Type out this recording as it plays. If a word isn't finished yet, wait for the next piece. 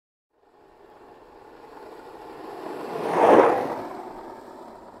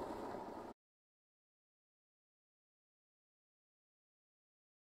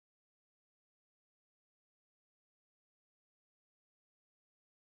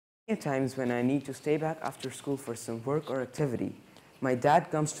At times when I need to stay back after school for some work or activity, my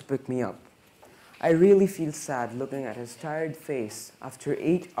dad comes to pick me up. I really feel sad looking at his tired face after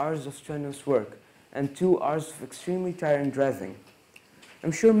 8 hours of strenuous work and 2 hours of extremely tiring driving.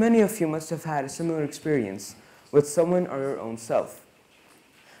 I'm sure many of you must have had a similar experience with someone or your own self.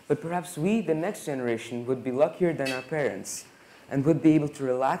 But perhaps we, the next generation, would be luckier than our parents and would be able to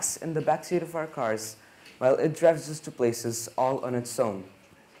relax in the backseat of our cars while it drives us to places all on its own.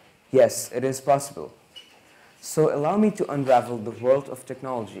 Yes, it is possible. So allow me to unravel the world of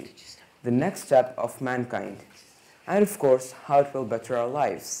technology, the next step of mankind, and of course, how it will better our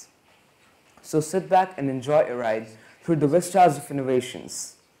lives. So sit back and enjoy a ride through the vistas of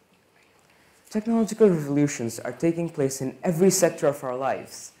innovations. Technological revolutions are taking place in every sector of our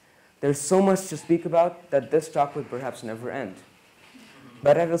lives. There's so much to speak about that this talk would perhaps never end.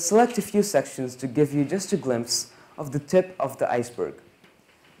 But I will select a few sections to give you just a glimpse of the tip of the iceberg.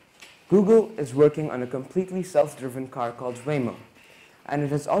 Google is working on a completely self-driven car called Waymo, and it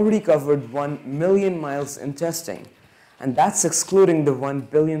has already covered 1 million miles in testing, and that's excluding the 1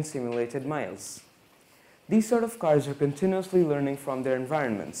 billion simulated miles. These sort of cars are continuously learning from their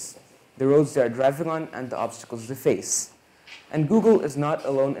environments, the roads they are driving on, and the obstacles they face. And Google is not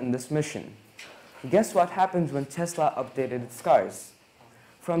alone in this mission. Guess what happened when Tesla updated its cars?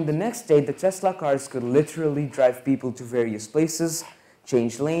 From the next day, the Tesla cars could literally drive people to various places,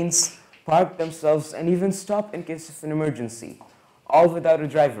 change lanes, park themselves, and even stop in case of an emergency, all without a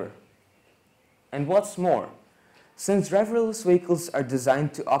driver. And what's more, since driverless vehicles are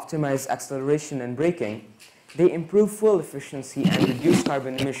designed to optimize acceleration and braking, they improve fuel efficiency and reduce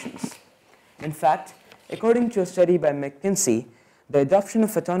carbon emissions. In fact, according to a study by McKinsey, the adoption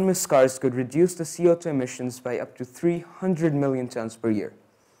of autonomous cars could reduce the CO2 emissions by up to 300 million tons per year.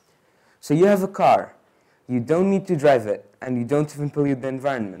 So you have a car, you don't need to drive it, and you don't even pollute the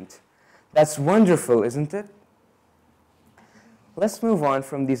environment. That's wonderful, isn't it? Let's move on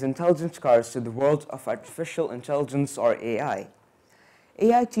from these intelligent cars to the world of artificial intelligence, or AI.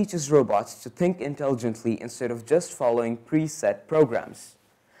 AI teaches robots to think intelligently instead of just following preset programs.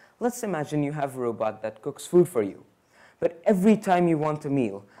 Let's imagine you have a robot that cooks food for you, but every time you want a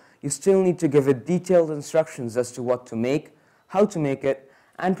meal, you still need to give it detailed instructions as to what to make, how to make it,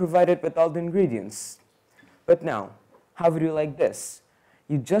 and provide it with all the ingredients. But now, how would you like this?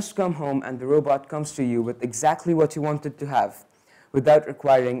 You just come home and the robot comes to you with exactly what you wanted to have, without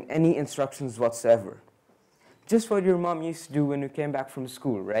requiring any instructions whatsoever. Just what your mom used to do when you came back from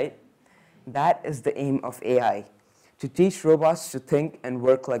school, right? That is the aim of AI, to teach robots to think and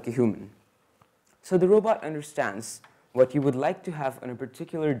work like a human. So the robot understands what you would like to have on a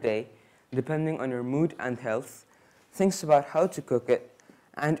particular day, depending on your mood and health, thinks about how to cook it,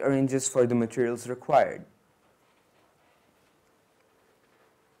 and arranges for the materials required.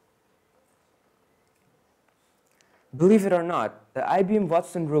 Believe it or not, the IBM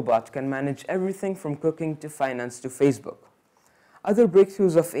Watson robot can manage everything from cooking to finance to Facebook. Other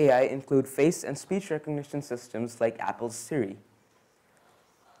breakthroughs of AI include face and speech recognition systems like Apple's Siri.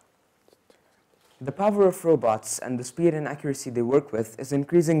 The power of robots and the speed and accuracy they work with is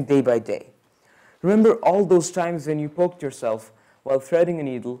increasing day by day. Remember all those times when you poked yourself while threading a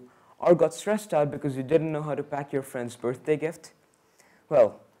needle or got stressed out because you didn't know how to pack your friend's birthday gift?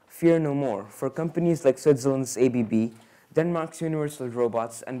 Well, fear no more, for companies like Switzerland's ABB, Denmark's Universal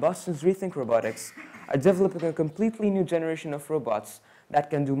Robots, and Boston's Rethink Robotics are developing a completely new generation of robots that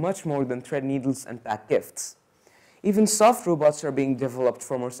can do much more than thread needles and pack gifts. Even soft robots are being developed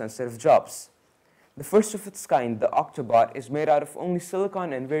for more sensitive jobs. The first of its kind, the Octobot, is made out of only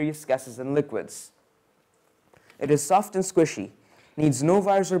silicon and various gases and liquids. It is soft and squishy, needs no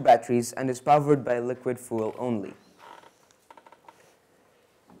wires or batteries, and is powered by liquid fuel only.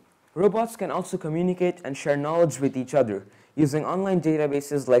 Robots can also communicate and share knowledge with each other using online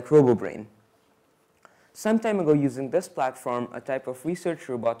databases like RoboBrain. Some time ago, using this platform, a type of research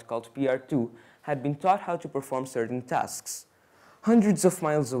robot called PR2 had been taught how to perform certain tasks. Hundreds of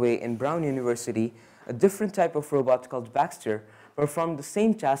miles away in Brown University, a different type of robot called Baxter performed the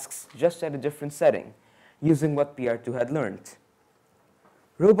same tasks just at a different setting, using what PR2 had learned.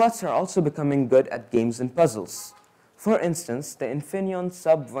 Robots are also becoming good at games and puzzles. For instance, the Infineon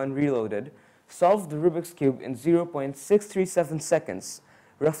Sub 1 Reloaded solved the Rubik's Cube in 0.637 seconds,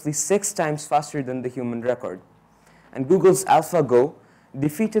 roughly 6 times faster than the human record. And Google's AlphaGo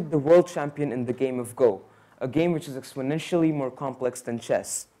defeated the world champion in the game of Go, a game which is exponentially more complex than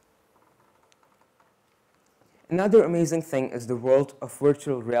chess. Another amazing thing is the world of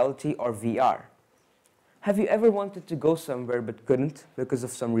virtual reality, or VR. Have you ever wanted to go somewhere but couldn't because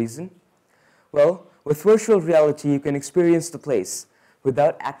of some reason? Well, with virtual reality, you can experience the place,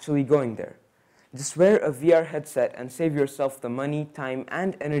 without actually going there. Just wear a VR headset and save yourself the money, time,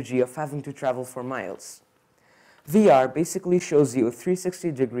 and energy of having to travel for miles. VR basically shows you a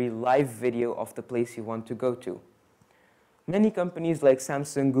 360-degree live video of the place you want to go to. Many companies like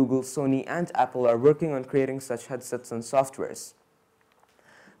Samsung, Google, Sony, and Apple are working on creating such headsets and softwares.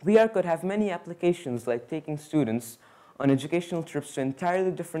 VR could have many applications like taking students on educational trips to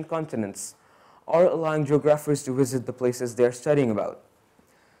entirely different continents, or allowing geographers to visit the places they are studying about.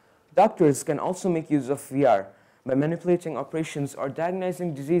 Doctors can also make use of VR by manipulating operations or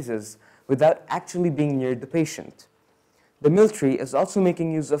diagnosing diseases without actually being near the patient. The military is also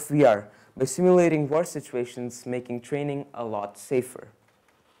making use of VR by simulating war situations, making training a lot safer.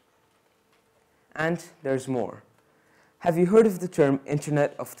 And there's more. Have you heard of the term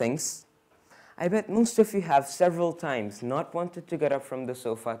Internet of Things? I bet most of you have several times not wanted to get up from the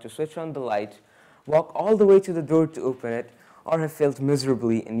sofa to switch on the light, walk all the way to the door to open it, or have failed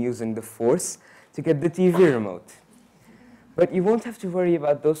miserably in using the force to get the TV remote. But you won't have to worry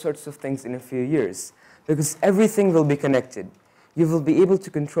about those sorts of things in a few years, because everything will be connected. You will be able to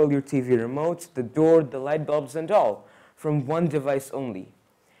control your TV remote, the door, the light bulbs, and all from one device only.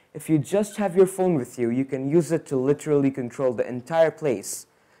 If you just have your phone with you, you can use it to literally control the entire place,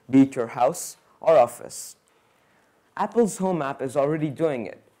 be it your house or office. Apple's Home app is already doing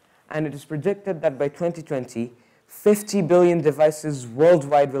it, and it is predicted that by 2020, 50 billion devices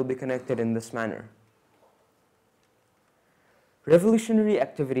worldwide will be connected in this manner. Revolutionary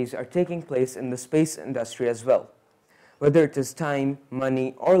activities are taking place in the space industry as well. Whether it is time,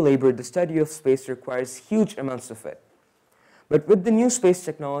 money, or labor, the study of space requires huge amounts of it. But with the new space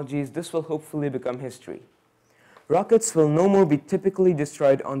technologies, this will hopefully become history. Rockets will no more be typically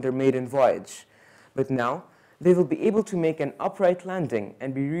destroyed on their maiden voyage, but now they will be able to make an upright landing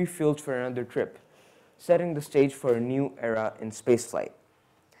and be refueled for another trip, setting the stage for a new era in spaceflight.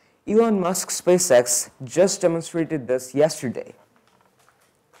 Elon Musk's SpaceX just demonstrated this yesterday.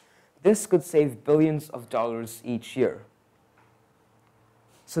 This could save billions of dollars each year.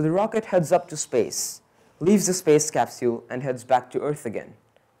 So the rocket heads up to space, leaves the space capsule, and heads back to Earth again.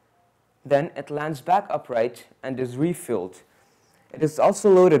 Then it lands back upright and is refueled. It is also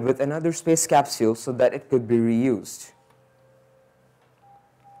loaded with another space capsule so that it could be reused.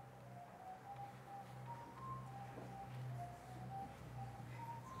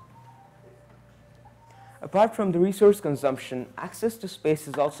 Apart from the resource consumption, access to space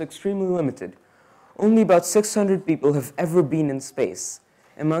is also extremely limited. Only about 600 people have ever been in space.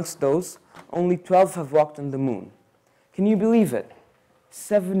 Amongst those, only 12 have walked on the moon. Can you believe it?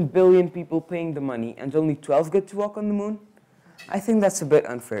 7 billion people paying the money and only 12 get to walk on the moon? I think that's a bit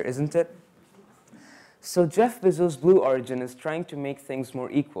unfair, isn't it? So Jeff Bezos' Blue Origin is trying to make things more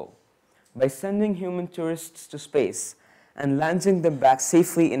equal by sending human tourists to space and landing them back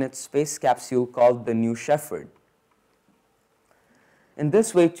safely in its space capsule called the New Shepard. In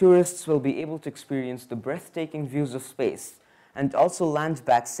this way, tourists will be able to experience the breathtaking views of space and also land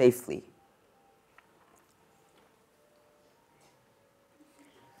back safely.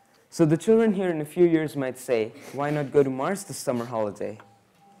 So the children here in a few years might say, why not go to Mars this summer holiday?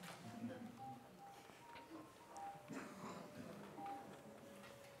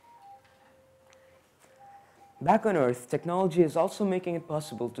 Back on Earth, technology is also making it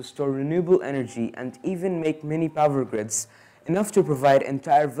possible to store renewable energy and even make mini power grids enough to provide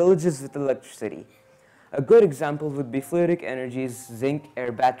entire villages with electricity. A good example would be Fluidic Energy's zinc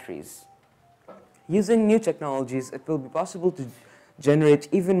air batteries. Using new technologies, it will be possible to generate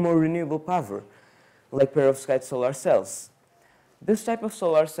even more renewable power, like perovskite solar cells. This type of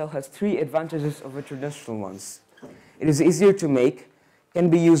solar cell has 3 advantages over traditional ones. It is easier to make, can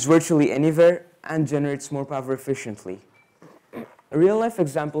be used virtually anywhere, and generates more power efficiently. A real-life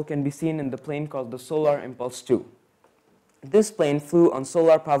example can be seen in the plane called the Solar Impulse 2. This plane flew on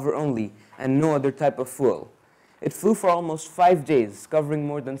solar power only and no other type of fuel. It flew for almost 5 days, covering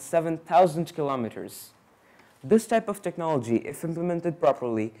more than 7,000 kilometers. This type of technology, if implemented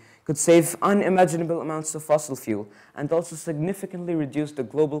properly, could save unimaginable amounts of fossil fuel and also significantly reduce the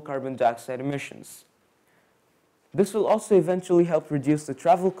global carbon dioxide emissions. This will also eventually help reduce the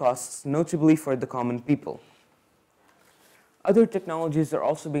travel costs, notably for the common people. Other technologies are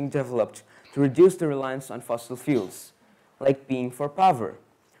also being developed to reduce the reliance on fossil fuels, like peeing for power.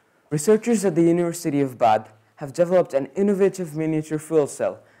 Researchers at the University of Bonn have developed an innovative miniature fuel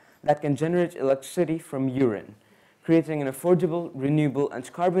cell that can generate electricity from urine, creating an affordable, renewable,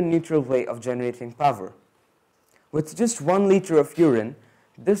 and carbon-neutral way of generating power. With just 1 liter of urine,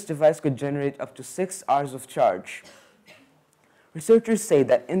 this device could generate up to 6 hours of charge. Researchers say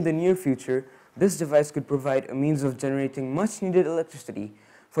that in the near future, This device could provide a means of generating much-needed electricity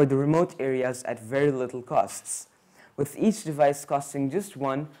for the remote areas at very little costs, with each device costing just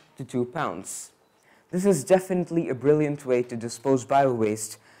 1 to 2 pounds. This is definitely a brilliant way to dispose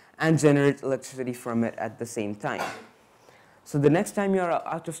bio-waste and generate electricity from it at the same time. So the next time you are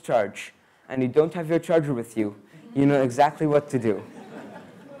out of charge and you don't have your charger with you, you know exactly what to do.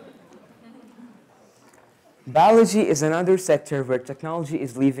 Biology is another sector where technology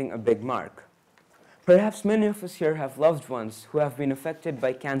is leaving a big mark. Perhaps many of us here have loved ones who have been affected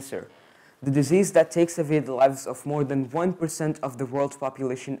by cancer, the disease that takes away the lives of more than 1% of the world's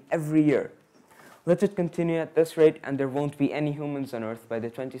population every year. Let it continue at this rate and there won't be any humans on Earth by the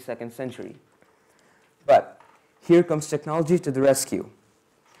 22nd century. But here comes technology to the rescue.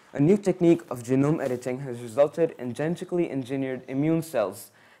 A new technique of genome editing has resulted in genetically engineered immune cells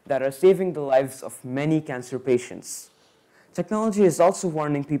that are saving the lives of many cancer patients. Technology is also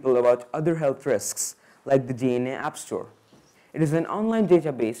warning people about other health risks, like the DNA App Store. It is an online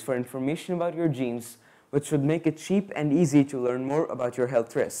database for information about your genes, which would make it cheap and easy to learn more about your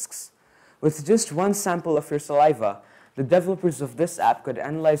health risks. With just one sample of your saliva, the developers of this app could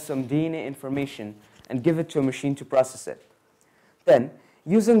analyze some DNA information and give it to a machine to process it. Then,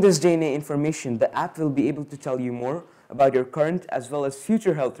 using this DNA information, the app will be able to tell you more about your current as well as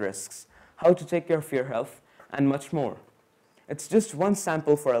future health risks, how to take care of your health, and much more. It's just one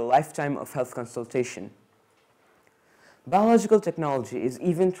sample for a lifetime of health consultation. Biological technology is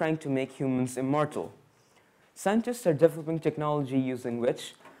even trying to make humans immortal. Scientists are developing technology using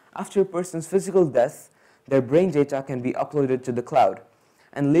which, after a person's physical death, their brain data can be uploaded to the cloud,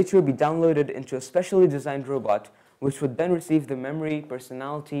 and later be downloaded into a specially designed robot, which would then receive the memory,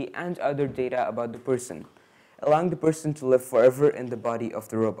 personality, and other data about the person, allowing the person to live forever in the body of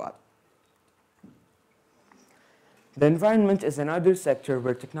the robot. The environment is another sector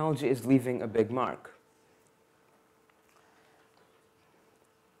where technology is leaving a big mark.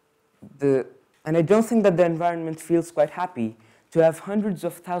 And I don't think that the environment feels quite happy to have hundreds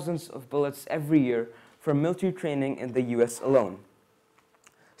of thousands of bullets every year from military training in the US alone.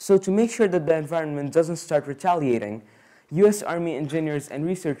 So to make sure that the environment doesn't start retaliating, US Army engineers and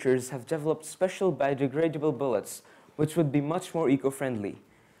researchers have developed special biodegradable bullets which would be much more eco-friendly.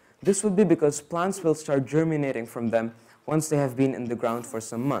 This would be because plants will start germinating from them once they have been in the ground for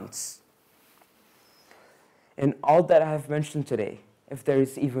some months. In all that I have mentioned today, if there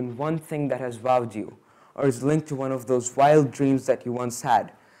is even one thing that has wowed you, or is linked to one of those wild dreams that you once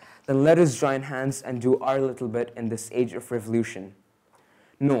had, then let us join hands and do our little bit in this age of revolution.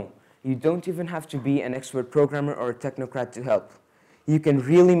 No, you don't even have to be an expert programmer or a technocrat to help. You can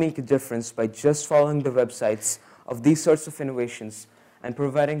really make a difference by just following the websites of these sorts of innovations and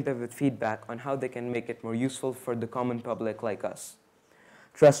providing them with feedback on how they can make it more useful for the common public like us.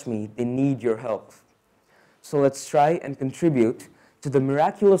 Trust me, they need your help. So let's try and contribute to the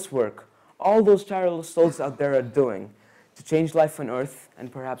miraculous work all those tireless souls out there are doing to change life on Earth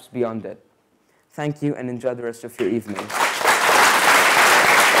and perhaps beyond it. Thank you and enjoy the rest of your evening.